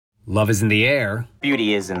Love is in the air.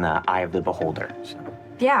 Beauty is in the eye of the beholder. So.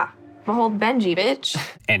 Yeah, behold Benji, bitch.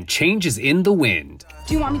 And change is in the wind.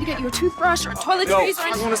 Do you want me to get you a toothbrush or toiletries?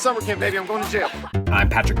 I'm going to summer camp, baby. I'm going to jail. I'm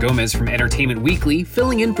Patrick Gomez from Entertainment Weekly,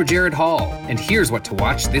 filling in for Jared Hall. And here's what to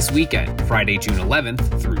watch this weekend, Friday, June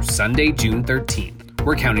 11th through Sunday, June 13th.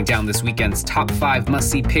 We're counting down this weekend's top 5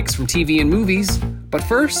 must-see picks from TV and movies. But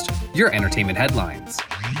first, your entertainment headlines.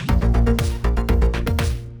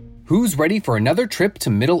 Who's ready for another trip to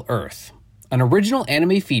Middle-earth? An original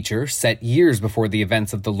anime feature set years before the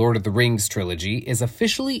events of the Lord of the Rings trilogy is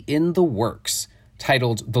officially in the works.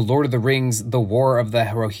 Titled The Lord of the Rings: The War of the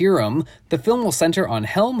Rohirrim, the film will center on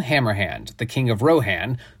Helm Hammerhand, the King of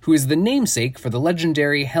Rohan, who is the namesake for the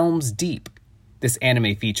legendary Helm's Deep. This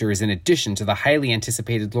anime feature is in addition to the highly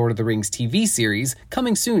anticipated Lord of the Rings TV series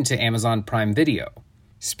coming soon to Amazon Prime Video.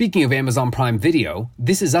 Speaking of Amazon Prime Video,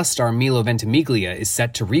 This Is Us star Milo Ventimiglia is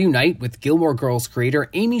set to reunite with Gilmore Girls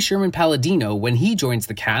creator Amy Sherman-Palladino when he joins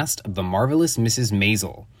the cast of The Marvelous Mrs.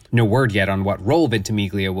 Maisel. No word yet on what role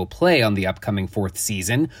Ventimiglia will play on the upcoming 4th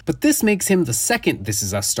season, but this makes him the second This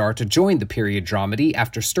Is Us star to join the period dramedy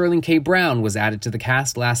after Sterling K. Brown was added to the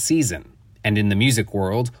cast last season. And in the music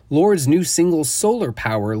world, Lorde's new single Solar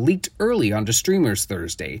Power leaked early onto streamers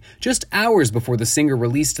Thursday, just hours before the singer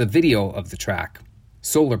released the video of the track.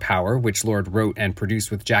 Solar Power, which Lorde wrote and produced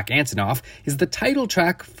with Jack Antonoff, is the title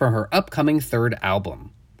track for her upcoming 3rd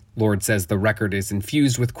album. Lorde says the record is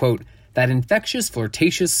infused with, quote, that infectious,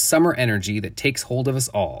 flirtatious summer energy that takes hold of us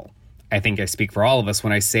all. I think I speak for all of us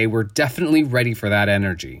when I say we're definitely ready for that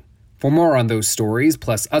energy. For more on those stories,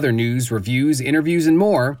 plus other news, reviews, interviews, and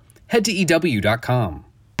more, head to EW.com.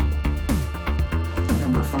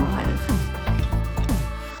 Number 5.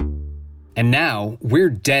 And now, we're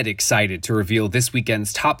dead excited to reveal this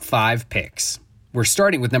weekend's top 5 picks. We're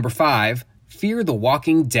starting with number 5, Fear the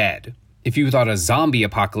Walking Dead. If you thought a zombie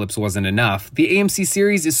apocalypse wasn't enough, the AMC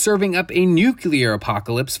series is serving up a nuclear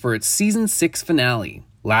apocalypse for its season 6 finale.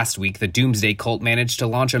 Last week, the Doomsday Cult managed to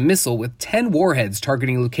launch a missile with 10 warheads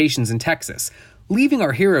targeting locations in Texas, leaving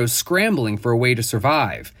our heroes scrambling for a way to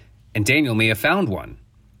survive. And Daniel may have found one.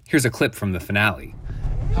 Here's a clip from the finale.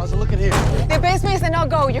 How's it looking here? The base mates and I'll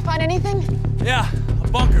go. You find anything? Yeah, a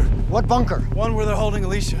bunker. What bunker? One where they're holding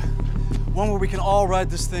Alicia. One where we can all ride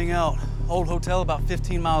this thing out. Old hotel about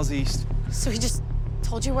 15 miles east. So he just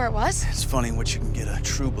told you where it was? It's funny what you can get a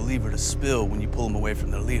true believer to spill when you pull them away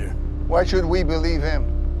from their leader. Why should we believe him?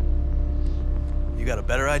 You got a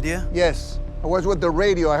better idea? Yes. I was with the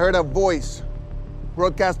radio. I heard a voice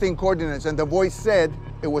broadcasting coordinates, and the voice said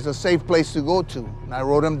it was a safe place to go to, and I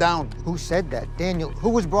wrote them down. Who said that? Daniel, who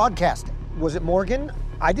was broadcasting? Was it Morgan?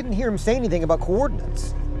 I didn't hear him say anything about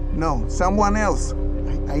coordinates. No, someone else.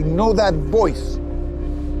 I know that voice.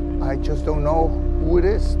 I just don't know who it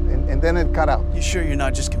is. And then it cut out. You sure you're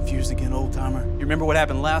not just confused again, old-timer? You remember what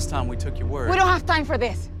happened last time we took your word? We don't have time for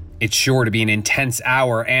this. It's sure to be an intense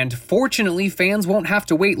hour, and fortunately, fans won't have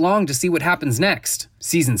to wait long to see what happens next.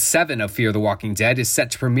 Season 7 of Fear the Walking Dead is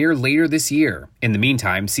set to premiere later this year. In the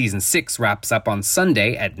meantime, Season 6 wraps up on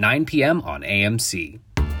Sunday at 9 p.m. on AMC.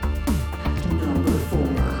 Number 4.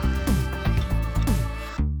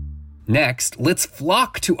 Next, let's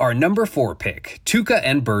flock to our number 4 pick, Tuca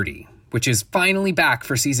and Birdie, which is finally back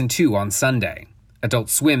for Season 2 on Sunday.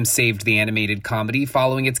 Adult Swim saved the animated comedy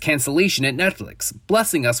following its cancellation at Netflix,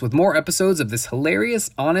 blessing us with more episodes of this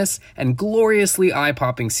hilarious, honest, and gloriously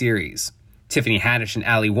eye-popping series. Tiffany Haddish and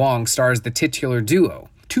Ali Wong stars the titular duo,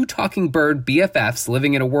 2 talking bird BFFs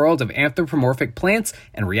living in a world of anthropomorphic plants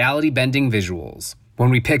and reality-bending visuals.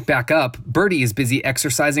 When we pick back up, Birdie is busy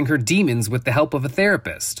exorcising her demons with the help of a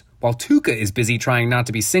therapist, while Tuca is busy trying not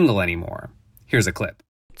to be single anymore. Here's a clip.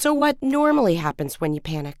 So what normally happens when you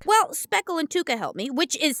panic? Well, Speckle and Tuca help me,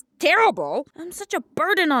 which is terrible. I'm such a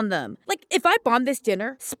burden on them. Like, if I bomb this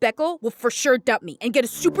dinner, Speckle will for sure dump me and get a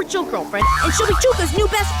super chill girlfriend, and she'll be Tuca's new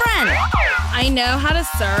best friend. I know how to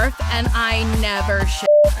surf, and I never shit.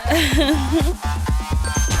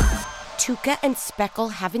 Tuca and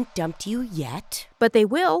Speckle haven't dumped you yet? But they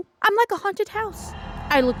will. I'm like a haunted house.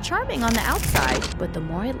 I look charming on the outside, but the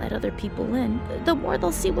more I let other people in, the more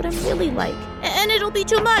they'll see what I'm really like. And it'll be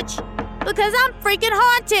too much, because I'm freaking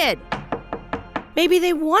haunted. Maybe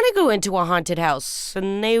they want to go into a haunted house,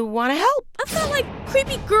 and they want to help. I've got like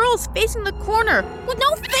creepy girls facing the corner with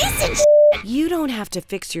no face and You don't have to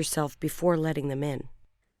fix yourself before letting them in.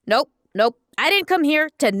 Nope. I didn't come here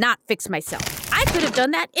to not fix myself. I could have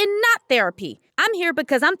done that in not therapy. I'm here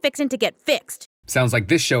because I'm fixing to get fixed. Sounds like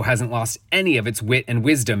this show hasn't lost any of its wit and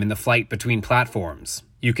wisdom in the flight between platforms.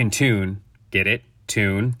 You can tune, get it,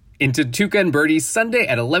 tune, into Tuca and Birdie Sunday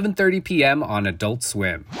at 11:30 p.m. on Adult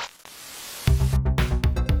Swim.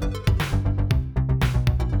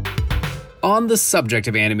 On the subject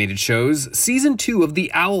of animated shows, Season 2 of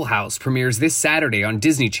The Owl House premieres this Saturday on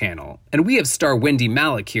Disney Channel, and we have star Wendy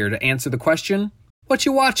Malick here to answer the question, what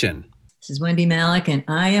you watching? This is Wendy Malick, and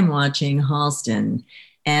I am watching Halston.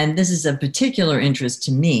 And this is of particular interest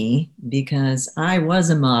to me because I was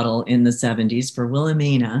a model in the 70s for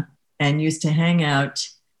Wilhelmina and used to hang out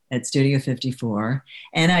at Studio 54.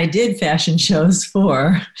 And I did fashion shows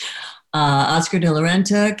for Oscar de la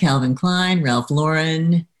Renta, Calvin Klein, Ralph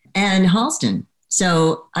Lauren, and Halston.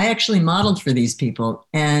 So I actually modeled for these people.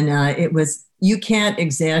 And you can't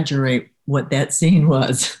exaggerate what that scene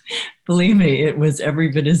was. Believe me, it was every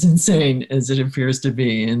bit as insane as it appears to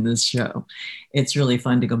be in this show. It's really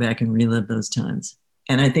fun to go back and relive those times.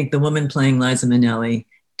 And I think the woman playing Liza Minnelli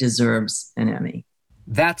deserves an Emmy.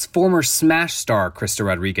 That's former Smash star Krista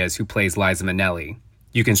Rodriguez, who plays Liza Minnelli.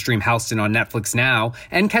 You can stream Halston on Netflix now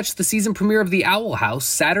and catch the season premiere of The Owl House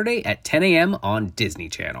Saturday at 10 a.m. on Disney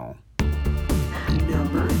Channel.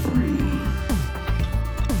 Number 3.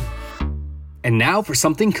 And now for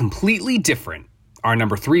something completely different. Our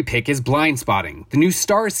number 3 pick is Blindspotting, the new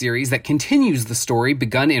Starz series that continues the story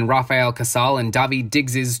begun in Rafael Casal and Daveed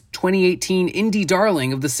Diggs' 2018 indie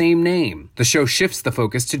darling of the same name. The show shifts the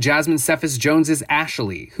focus to Jasmine Cephas Jones'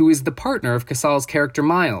 Ashley, who is the partner of Casal's character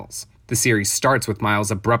Miles. The series starts with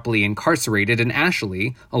Miles abruptly incarcerated and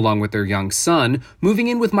Ashley, along with their young son, moving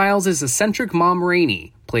in with Miles' eccentric mom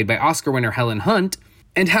Rainey, played by Oscar winner Helen Hunt,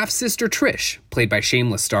 and half-sister Trish, played by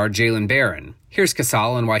Shameless star Jalen Barron. Here's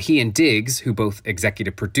Casal on why he and Diggs, who both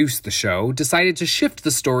executive produced the show, decided to shift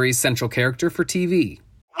the story's central character for TV.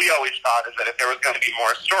 We always thought is that if there was going to be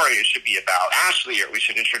more story, it should be about Ashley, or we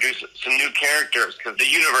should introduce some new characters, because the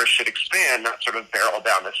universe should expand, not sort of barrel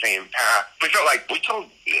down the same path. We felt like we told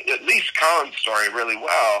at least Colin's story really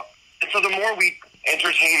well. And so the more we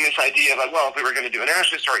entertained this idea of, like, well, if we were going to do an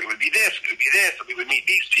Ashley story, it would be this, and we would meet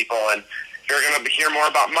these people, and you're going to hear more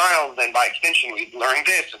about Miles, and by extension, we'd learn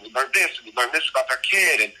this, and we learned this, and we learned this about their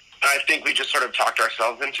kid. And I think we just sort of talked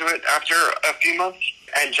ourselves into it after a few months.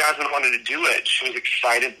 And Jasmine wanted to do it. She was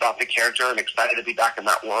excited about the character and excited to be back in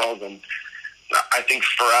that world. And I think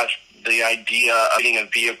for us, the idea of being a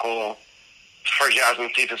vehicle for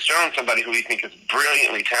Jasmine Cephas Jones, somebody who we think is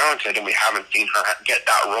brilliantly talented, and we haven't seen her get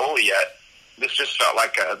that role yet, this just felt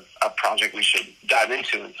like a project we should dive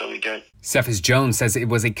into, and so we did. Cephas Jones says it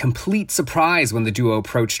was a complete surprise when the duo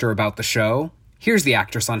approached her about the show. Here's the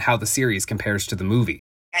actress on how the series compares to the movie.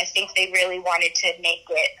 I think they really wanted to make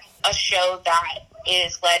it a show that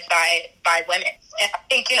is led by women. And I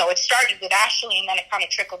think, it started with Ashley, and then it kind of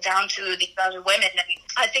trickled down to the other women. And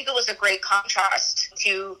I think it was a great contrast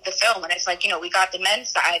to the film. And it's like, we got the men's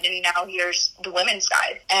side, and now here's the women's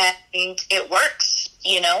side. And it works.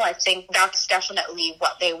 I think that's definitely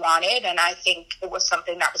what they wanted. And I think it was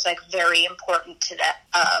something that was, very important to them.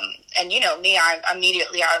 And, me,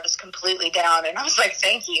 I was completely down. And I was like,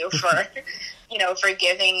 thank you for, for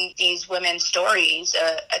giving these women's stories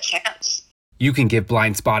a chance. You can give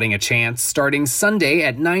Blindspotting a chance starting Sunday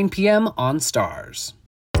at 9 p.m. on Starz.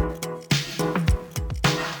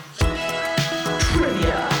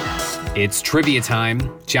 Trivia. It's trivia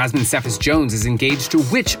time. Jasmine Cephas Jones is engaged to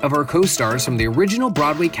which of her co-stars from the original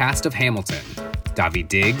Broadway cast of Hamilton? Daveed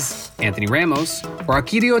Diggs, Anthony Ramos, or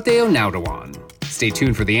Akiriote Onaudawan? Stay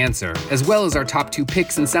tuned for the answer, as well as our top 2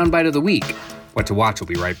 picks and soundbite of the week. What to Watch will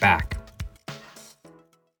be right back.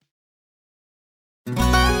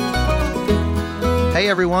 Hey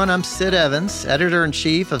everyone, I'm Sid Evans,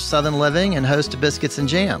 editor-in-chief of Southern Living and host of Biscuits and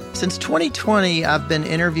Jam. Since 2020, I've been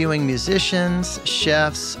interviewing musicians,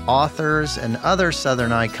 chefs, authors, and other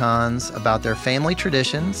Southern icons about their family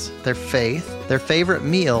traditions, their faith, their favorite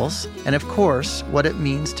meals, and of course, what it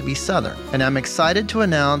means to be Southern. And I'm excited to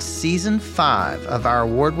announce Season 5 of our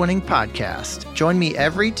award-winning podcast. Join me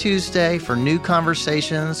every Tuesday for new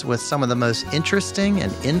conversations with some of the most interesting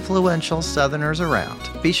and influential Southerners around.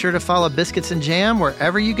 Be sure to follow Biscuits and Jam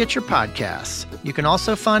wherever you get your podcasts. You can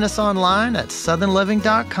also find us online at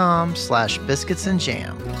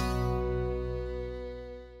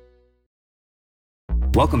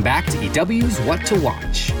southernliving.com/biscuitsandjam. Welcome back to EW's What to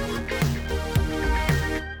Watch.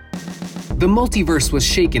 The multiverse was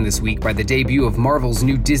shaken this week by the debut of Marvel's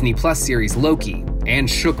new Disney Plus series Loki, and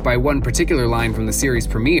shook by one particular line from the series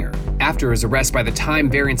premiere. After his arrest by the Time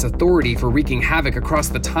Variance Authority for wreaking havoc across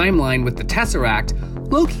the timeline with the Tesseract,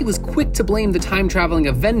 Loki was quick to blame the time-traveling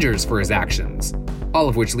Avengers for his actions. All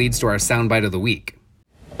of which leads to our soundbite of the week.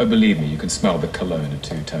 Oh, believe me, you can smell the cologne of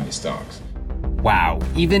 2 Tony Starks. Wow,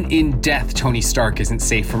 even in death, Tony Stark isn't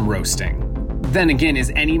safe from roasting. Then again,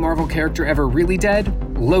 is any Marvel character ever really dead?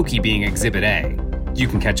 Loki being Exhibit A. You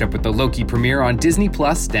can catch up with the Loki premiere on Disney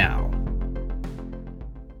Plus now.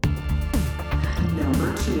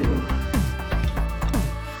 2.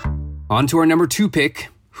 On to our number 2 pick,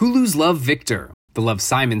 Hulu's Love, Victor. The Love,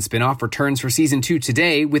 Simon spinoff returns for season 2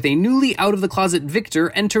 today with a newly out-of-the-closet Victor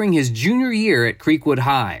entering his junior year at Creekwood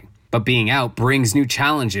High. But being out brings new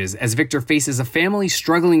challenges as Victor faces a family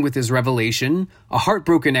struggling with his revelation, a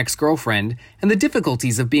heartbroken ex-girlfriend, and the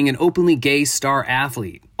difficulties of being an openly gay star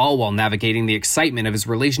athlete, all while navigating the excitement of his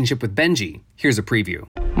relationship with Benji. Here's a preview.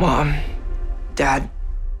 Mom, Dad,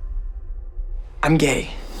 I'm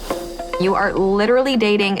gay. You are literally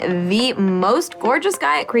dating the most gorgeous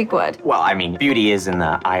guy at Creekwood. Well, I mean, beauty is in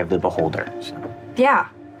the eye of the beholder. So. Yeah,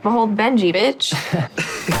 behold Benji, bitch.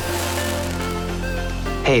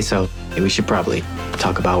 Hey, so we should probably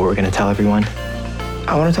talk about what we're gonna tell everyone.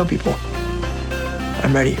 I wanna tell people.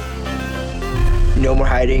 I'm ready. No more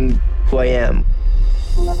hiding who I am.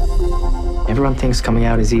 Everyone thinks coming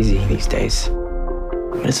out is easy these days,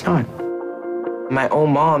 but it's not. My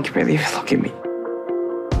own mom can barely even look at me.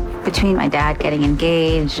 Between my dad getting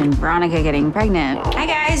engaged and Veronica getting pregnant. Hi,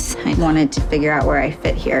 guys. I wanted to figure out where I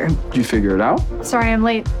fit here. Did you figure it out? Sorry, I'm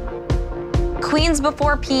late. Queens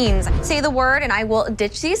before peens. Say the word and I will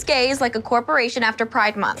ditch these gays like a corporation after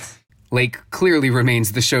Pride Month. Lake clearly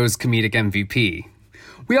remains the show's comedic MVP.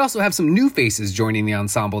 We also have some new faces joining the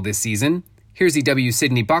ensemble this season. Here's EW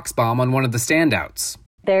Sydney Buxbaum on one of the standouts.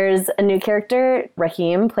 There's a new character,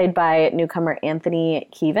 Raheem, played by newcomer Anthony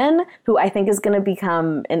Keevan, who I think is going to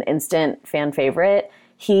become an instant fan favorite.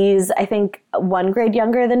 He's, I think, 1 grade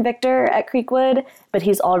younger than Victor at Creekwood, but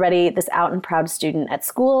he's already this out and proud student at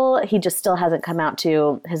school. He just still hasn't come out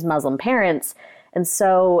to his Muslim parents. And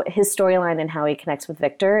so his storyline and how he connects with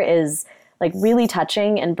Victor is like really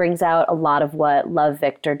touching and brings out a lot of what Love,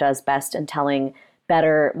 Victor does best in telling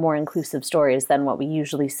better, more inclusive stories than what we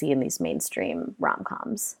usually see in these mainstream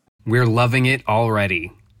rom-coms. We're loving it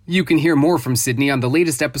already. You can hear more from Sydney on the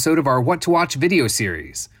latest episode of our What to Watch video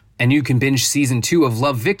series. And you can binge season 2 of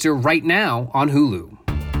Love, Victor right now on Hulu.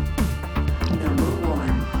 Number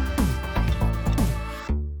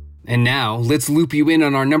 1. And now, let's loop you in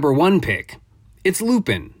on our number 1 pick. It's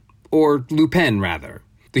Lupin, or Lupin rather.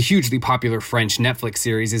 The hugely popular French Netflix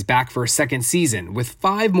series is back for a second season, with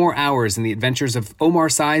 5 more hours in the adventures of Omar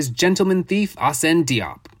Sy's gentleman thief Arsène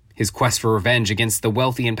Diop. His quest for revenge against the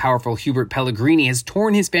wealthy and powerful Hubert Pellegrini has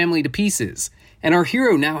torn his family to pieces, and our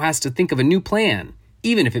hero now has to think of a new plan,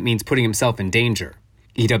 even if it means putting himself in danger.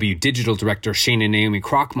 EW digital director Shana Naomi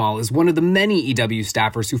Krochmal is one of the many EW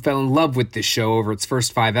staffers who fell in love with this show over its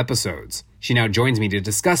first 5 episodes. She now joins me to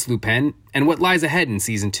discuss Lupin and what lies ahead in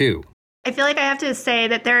season 2. I feel like I have to say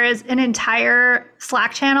that there is an entire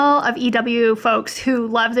Slack channel of EW folks who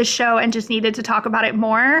love this show and just needed to talk about it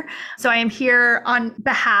more. So I am here on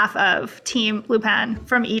behalf of Team Lupin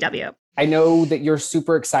from EW. I know that you're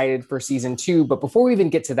super excited for season 2, but before we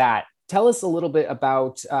even get to that, tell us a little bit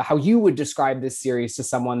about how you would describe this series to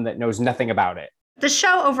someone that knows nothing about it. The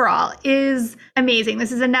show overall is amazing.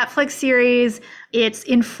 This is a Netflix series. It's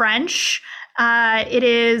in French. It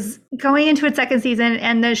is going into its second season,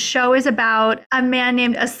 and the show is about a man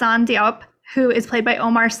named Arsène Diop, who is played by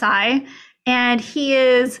Omar Sy, and he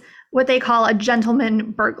is what they call a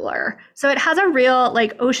gentleman burglar. So it has a real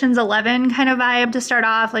like Ocean's 11 kind of vibe to start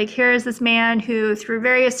off. Like, here's this man who through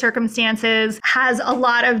various circumstances has a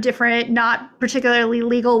lot of different, not particularly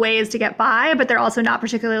legal ways to get by, but they're also not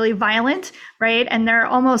particularly violent, right? And they're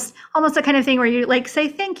almost the kind of thing where you like say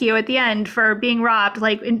thank you at the end for being robbed,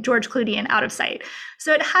 like in George Clooney in Out of Sight.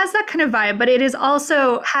 So it has that kind of vibe, but it is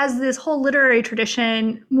also has this whole literary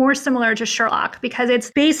tradition more similar to Sherlock because it's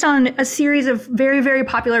based on a series of very, very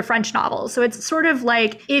popular French novels. So it's sort of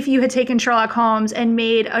like if you had taken Sherlock Holmes and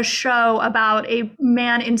made a show about a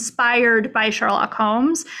man inspired by Sherlock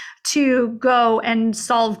Holmes to go and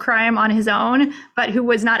solve crime on his own, but who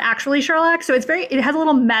was not actually Sherlock. So it has a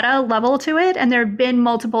little meta level to it. And there have been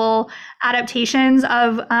multiple adaptations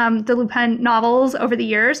of the Lupin novels over the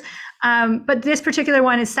years. But this particular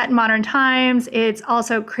one is set in modern times. It's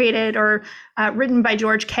also created or written by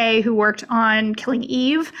George Kay, who worked on Killing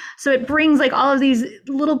Eve. So it brings like all of these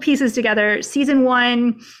little pieces together. Season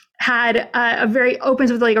 1 had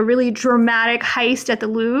opens with like a really dramatic heist at the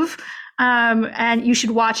Louvre. And you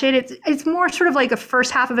should watch it. It's more sort of like a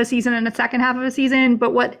first half of a season and a second half of a season.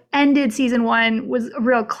 But what ended season 1 was a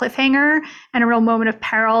real cliffhanger and a real moment of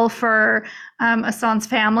peril for Assange's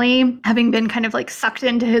family, having been kind of like sucked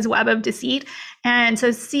into his web of deceit. And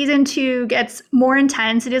so season 2 gets more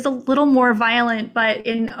intense. It is a little more violent, but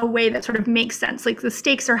in a way that sort of makes sense. Like the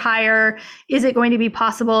stakes are higher. Is it going to be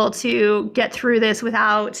possible to get through this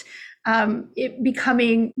without it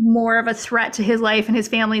becoming more of a threat to his life and his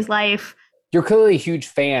family's life? You're clearly a huge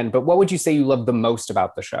fan, but what would you say you love the most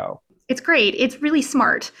about the show? It's great. It's really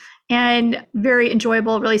smart and very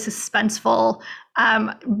enjoyable, really suspenseful.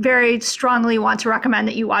 Very strongly want to recommend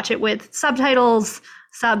that you watch it with subtitles,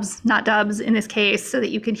 subs, not dubs in this case, so that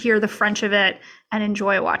you can hear the French of it and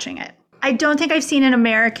enjoy watching it. I don't think I've seen an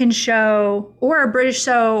American show or a British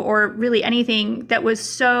show or really anything that was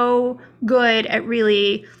so good at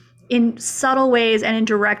really, in subtle ways and in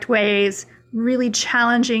direct ways, really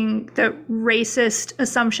challenging the racist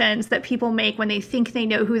assumptions that people make when they think they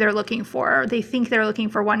know who they're looking for. They think they're looking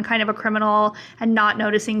for one kind of a criminal and not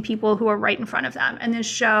noticing people who are right in front of them. And this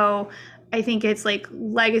show, I think its like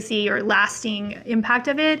legacy or lasting impact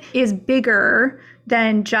of it is bigger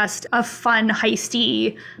than just a fun,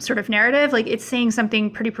 heisty sort of narrative. Like, it's saying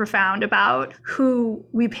something pretty profound about who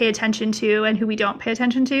we pay attention to and who we don't pay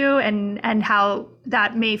attention to, and how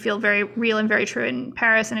that may feel very real and very true in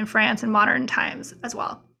Paris and in France in modern times as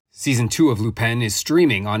well. Season 2 of Lupin is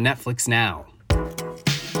streaming on Netflix now.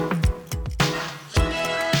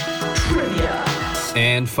 Trivia.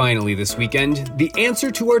 And finally this weekend, the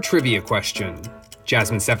answer to our trivia question.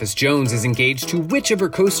 Jasmine Cephas-Jones is engaged to which of her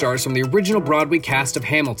co-stars from the original Broadway cast of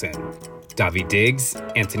Hamilton? David Diggs,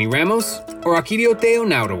 Anthony Ramos, or Akiriote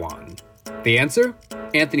Onaudawan? The answer?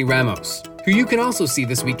 Anthony Ramos, who you can also see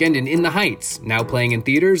this weekend in The Heights, now playing in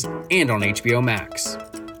theaters and on HBO Max.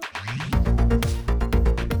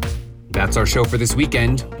 That's our show for this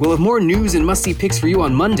weekend. We'll have more news and must-see picks for you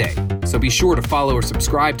on Monday, so be sure to follow or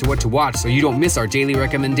subscribe to What to Watch so you don't miss our daily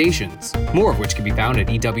recommendations, more of which can be found at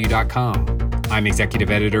EW.com. I'm Executive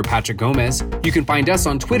Editor Patrick Gomez. You can find us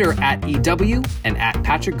on Twitter at EW and at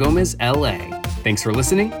Patrick Gomez LA. Thanks for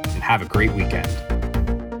listening and have a great weekend.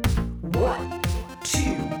 What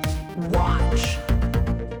to Watch.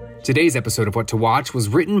 Today's episode of What to Watch was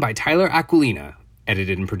written by Tyler Aquilina,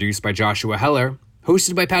 edited and produced by Joshua Heller,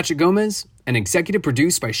 hosted by Patrick Gomez, and executive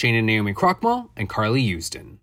produced by Shane and Naomi Krochmal and Carly Houston.